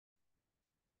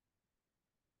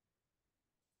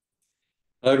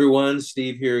Hi everyone,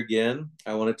 Steve here again.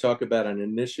 I want to talk about an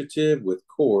initiative with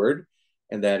CHORD,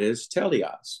 and that is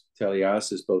Teleios.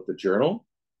 Teleios is both a journal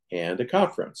and a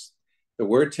conference. The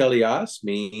word Teleios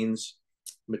means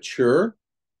mature,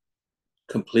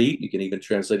 complete. You can even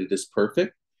translate it as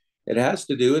perfect. It has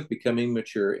to do with becoming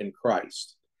mature in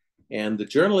Christ. And the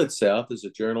journal itself is a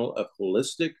journal of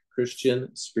holistic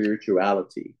Christian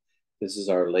spirituality. This is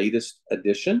our latest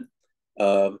edition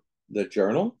of the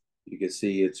journal. You can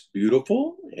see it's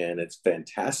beautiful and it's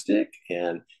fantastic,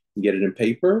 and you can get it in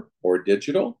paper or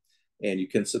digital, and you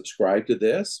can subscribe to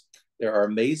this. There are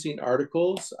amazing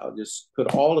articles. I'll just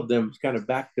put all of them kind of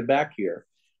back to back here.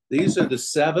 These are the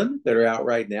 7 that are out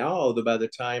right now, although by the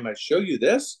time I show you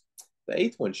this, the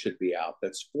 8th one should be out.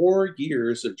 That's 4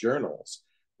 years of journals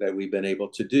that we've been able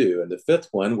to do. And the 5th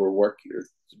one, we're working,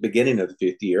 beginning of the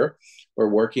 5th year, we're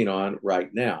working on right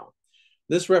now.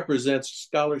 This represents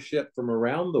scholarship from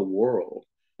around the world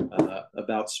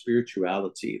about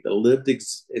spirituality, the lived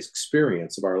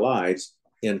experience of our lives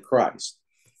in Christ.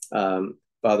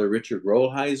 Father Richard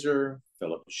Rollheiser,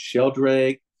 Philip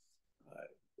Sheldrake,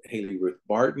 Haley Ruth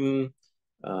Barton,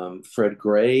 Fred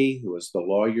Gray, who was the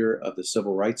lawyer of the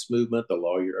Civil Rights Movement, the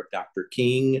lawyer of Dr.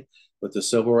 King with the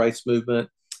Civil Rights Movement,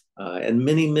 and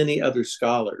many, many other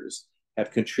scholars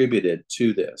have contributed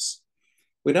to this.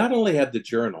 We not only have the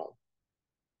journal,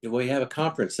 we have a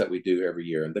conference that we do every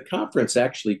year, and the conference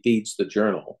actually feeds the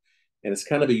journal, and it's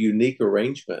kind of a unique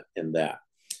arrangement in that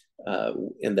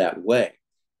way.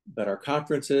 But our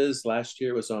conferences last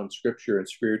year was on scripture and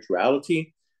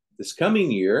spirituality. This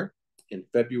coming year, in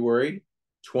February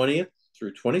 20th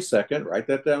through 22nd, write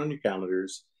that down on your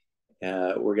calendars.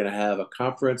 We're going to have a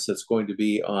conference that's going to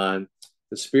be on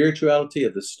the spirituality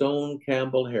of the Stone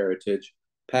Campbell heritage,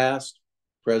 past,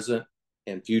 present,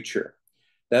 and future.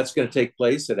 That's going to take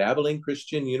place at Abilene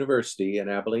Christian University in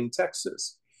Abilene,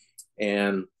 Texas.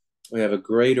 And we have a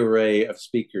great array of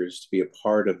speakers to be a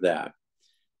part of that.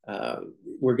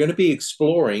 We're going to be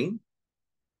exploring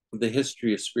the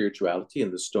history of spirituality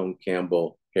and the Stone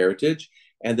Campbell heritage,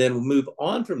 and then we'll move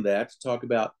on from that to talk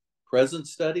about present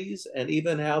studies and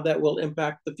even how that will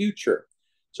impact the future.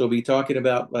 So we'll be talking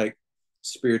about like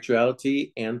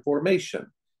spirituality and formation,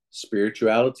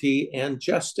 spirituality and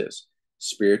justice,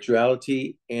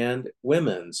 spirituality and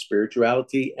women,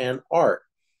 spirituality and art,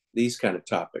 these kind of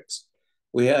topics.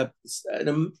 We have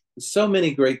so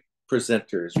many great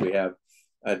presenters. We have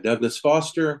Douglas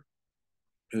Foster,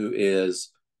 who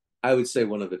is, I would say,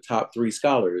 one of the top 3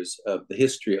 scholars of the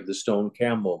history of the Stone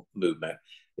Campbell movement,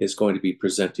 is going to be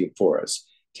presenting for us.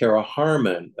 Tara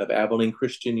Harmon of Abilene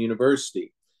Christian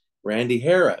University. Randy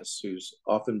Harris, who's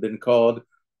often been called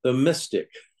the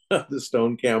mystic of the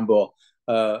Stone Campbell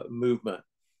movement.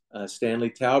 Stanley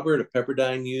Talbert of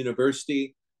Pepperdine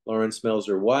University. Lawrence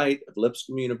Melzer White of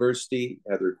Lipscomb University.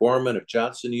 Heather Gorman of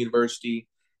Johnson University.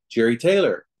 Jerry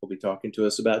Taylor will be talking to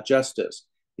us about justice.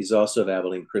 He's also of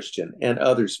Abilene Christian, and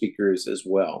other speakers as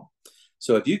well.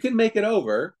 So if you can make it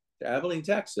over to Abilene,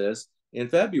 Texas in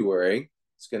February,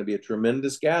 it's going to be a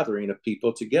tremendous gathering of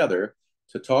people together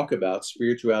to talk about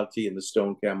spirituality in the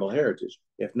Stone Campbell heritage.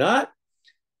 If not,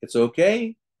 it's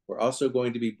okay. We're also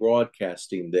going to be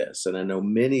broadcasting this. And I know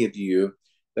many of you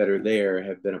that are there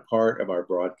have been a part of our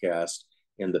broadcast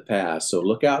in the past. So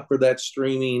look out for that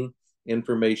streaming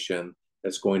information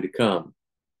that's going to come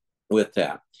with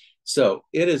that. So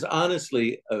it is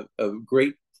honestly a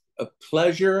great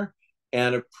pleasure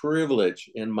and a privilege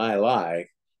in my life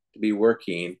to be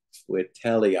working with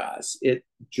Teleios. It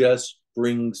just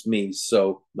brings me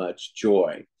so much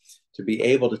joy to be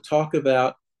able to talk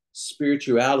about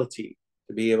spirituality,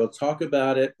 to be able to talk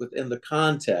about it within the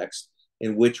context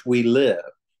in which we live,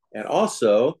 and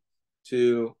also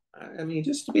to,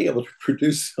 just to be able to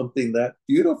produce something that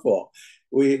beautiful.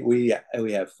 We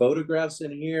have photographs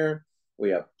in here.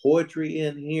 We have poetry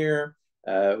in here.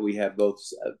 We have both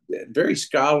very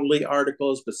scholarly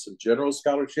articles, but some general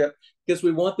scholarship, because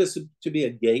we want this to be a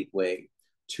gateway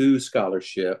to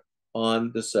scholarship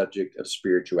on the subject of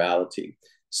spirituality.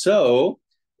 So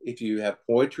if you have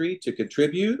poetry to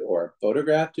contribute, or a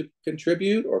photograph to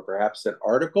contribute, or perhaps an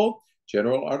article,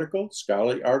 general article,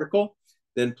 scholarly article,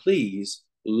 then please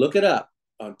look it up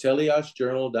on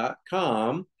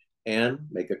TeliosJournal.com and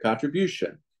make a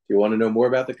contribution. If you want to know more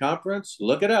about the conference,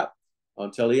 look it up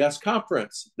on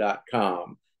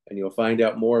TeliosConference.com, and you'll find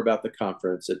out more about the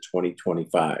conference in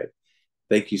 2025.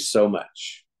 Thank you so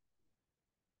much.